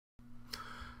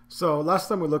So last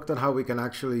time we looked at how we can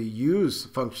actually use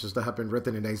functions that have been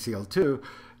written in ACL2.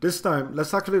 This time,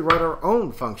 let's actually write our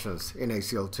own functions in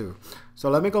ACL2. So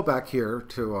let me go back here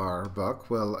to our book.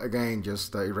 We'll again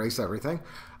just erase everything.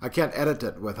 I can't edit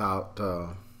it without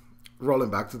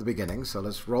rolling back to the beginning. So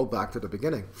let's roll back to the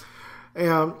beginning.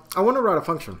 And I want to write a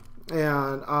function.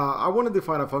 And I want to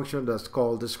define a function that's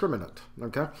called discriminant.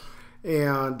 Okay.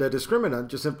 And the discriminant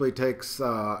just simply takes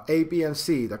a, b, and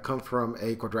c that come from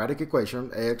a quadratic equation,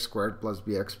 ax squared plus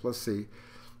bx plus c,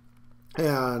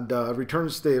 and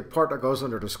returns the part that goes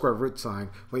under the square root sign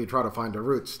when you try to find the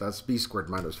roots. That's b squared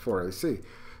minus 4ac.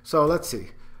 So let's see.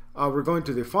 We're going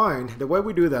to define, the way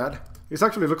we do that, it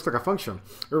actually looks like a function.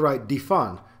 We write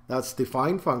define, that's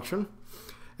define function,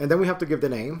 and then we have to give the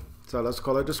name. So let's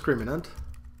call it discriminant.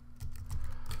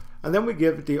 And then we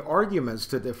give the arguments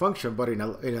to the function, but in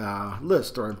a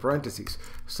list or in parentheses.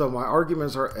 So my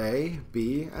arguments are a,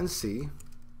 b, and c.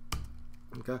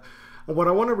 Okay. And what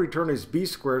I want to return is b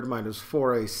squared minus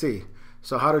 4ac.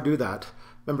 So how to do that?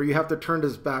 Remember, you have to turn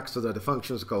this back so that the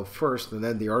functions go first and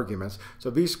then the arguments.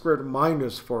 So b squared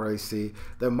minus 4ac,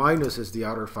 the minus is the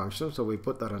outer function, so we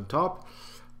put that on top.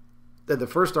 Then the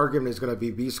first argument is going to be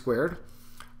b squared.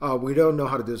 We don't know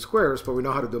how to do squares, but we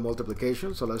know how to do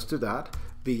multiplication, so let's do that.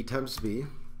 B times b,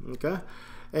 okay?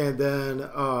 And then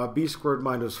b squared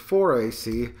minus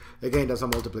 4ac, again, that's a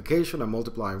multiplication. I'm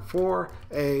multiplying 4,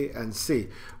 a, and c.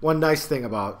 One nice thing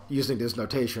about using this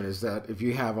notation is that if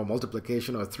you have a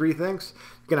multiplication of three things,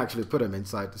 you can actually put them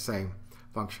inside the same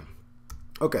function.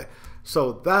 Okay,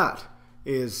 so that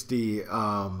is the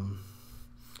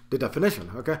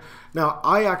definition, okay? Now,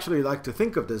 I actually like to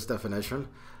think of this definition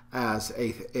as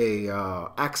a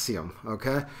axiom,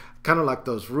 okay? Kind of like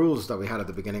those rules that we had at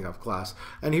the beginning of class.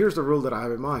 And here's the rule that I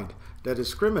have in mind. The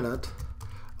discriminant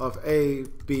of a,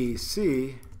 b,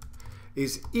 c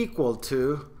is equal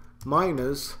to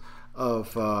minus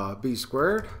of b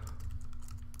squared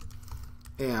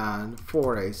and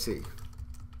 4ac.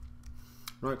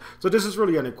 Right? So this is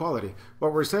really an equality.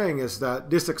 What we're saying is that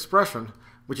this expression,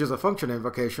 which is a function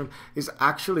invocation, is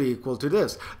actually equal to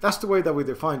this. That's the way that we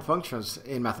define functions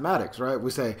in mathematics, right?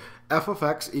 We say f of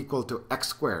x equal to x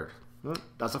squared.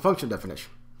 That's a function definition.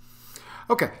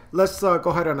 Okay, let's go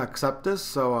ahead and accept this.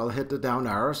 So I'll hit the down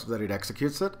arrow so that it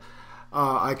executes it.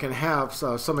 I can have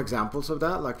some examples of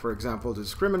that, like for example, the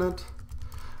discriminant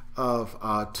of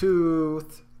 2,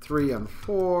 3, and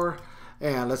 4.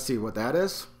 And let's see what that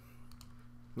is.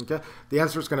 Okay, the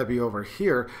answer is going to be over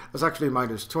here. That's actually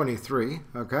minus 23.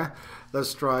 Okay,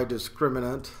 let's try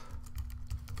discriminant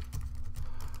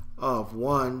of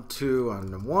 1, 2,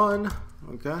 and 1.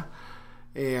 Okay,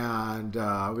 and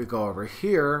we go over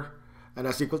here, and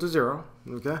that's equal to 0.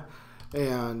 Okay,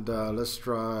 and let's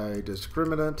try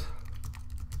discriminant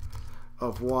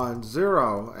of 1,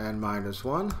 0, and minus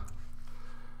 1.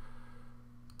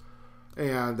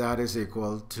 And that is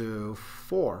equal to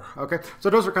 4. Okay, so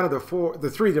those are kind of the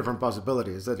three different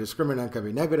possibilities. The discriminant can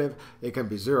be negative, it can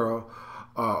be 0,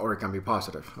 or it can be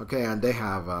positive. Okay, and they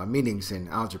have meanings in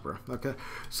algebra. Okay,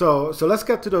 so let's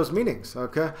get to those meanings.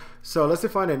 Okay, so let's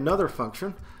define another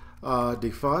function,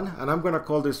 define, and I'm going to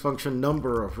call this function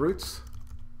number of roots.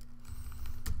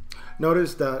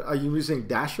 Notice that I'm using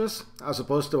dashes as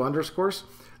opposed to underscores.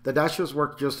 The dashes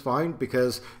work just fine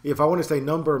because if I want to say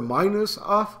number minus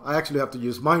of, I actually have to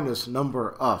use minus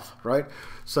number of, right?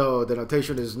 So the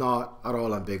notation is not at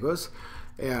all ambiguous.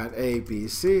 And a, b,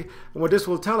 c. And what this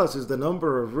will tell us is the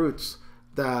number of roots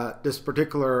that this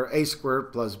particular a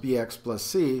squared plus bx plus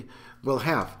c will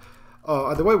have.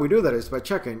 And the way we do that is by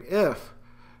checking if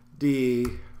the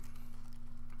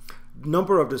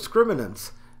number of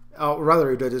discriminants,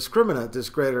 rather the discriminant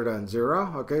is greater than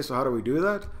 0. Okay, so how do we do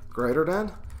that? Greater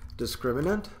than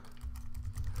discriminant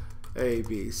a,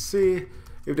 b, c.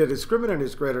 If the discriminant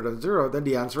is greater than 0, then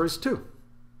the answer is 2.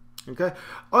 Okay.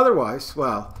 Otherwise,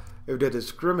 well, if the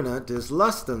discriminant is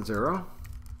less than 0,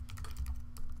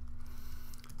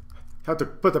 have to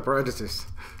put the parentheses.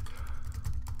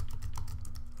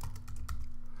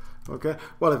 Okay.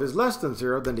 Well, if it's less than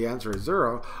 0, then the answer is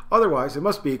 0. Otherwise, it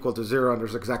must be equal to 0, and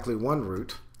there's exactly one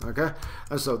root. Okay.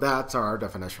 And so that's our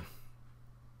definition.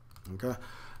 Okay.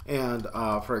 And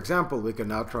for example, we can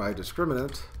now try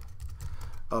discriminant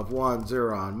of 1,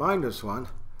 0, and minus 1,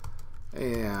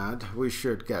 and we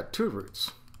should get 2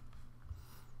 roots.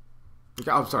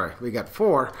 Okay, I'm sorry, we get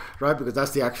 4, right, because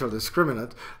that's the actual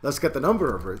discriminant. Let's get the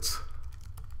number of roots.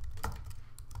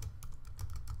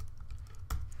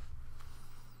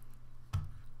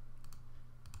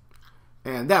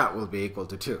 And that will be equal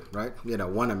to 2, right?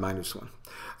 1 and minus 1.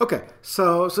 Okay,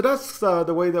 so that's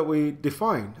the way that we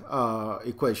define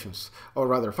equations, or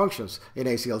rather functions, in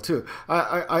ACL2.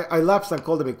 I lapsed and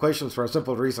called them equations for a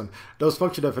simple reason. Those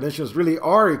function definitions really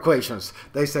are equations.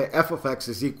 They say f of x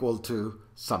is equal to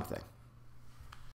something.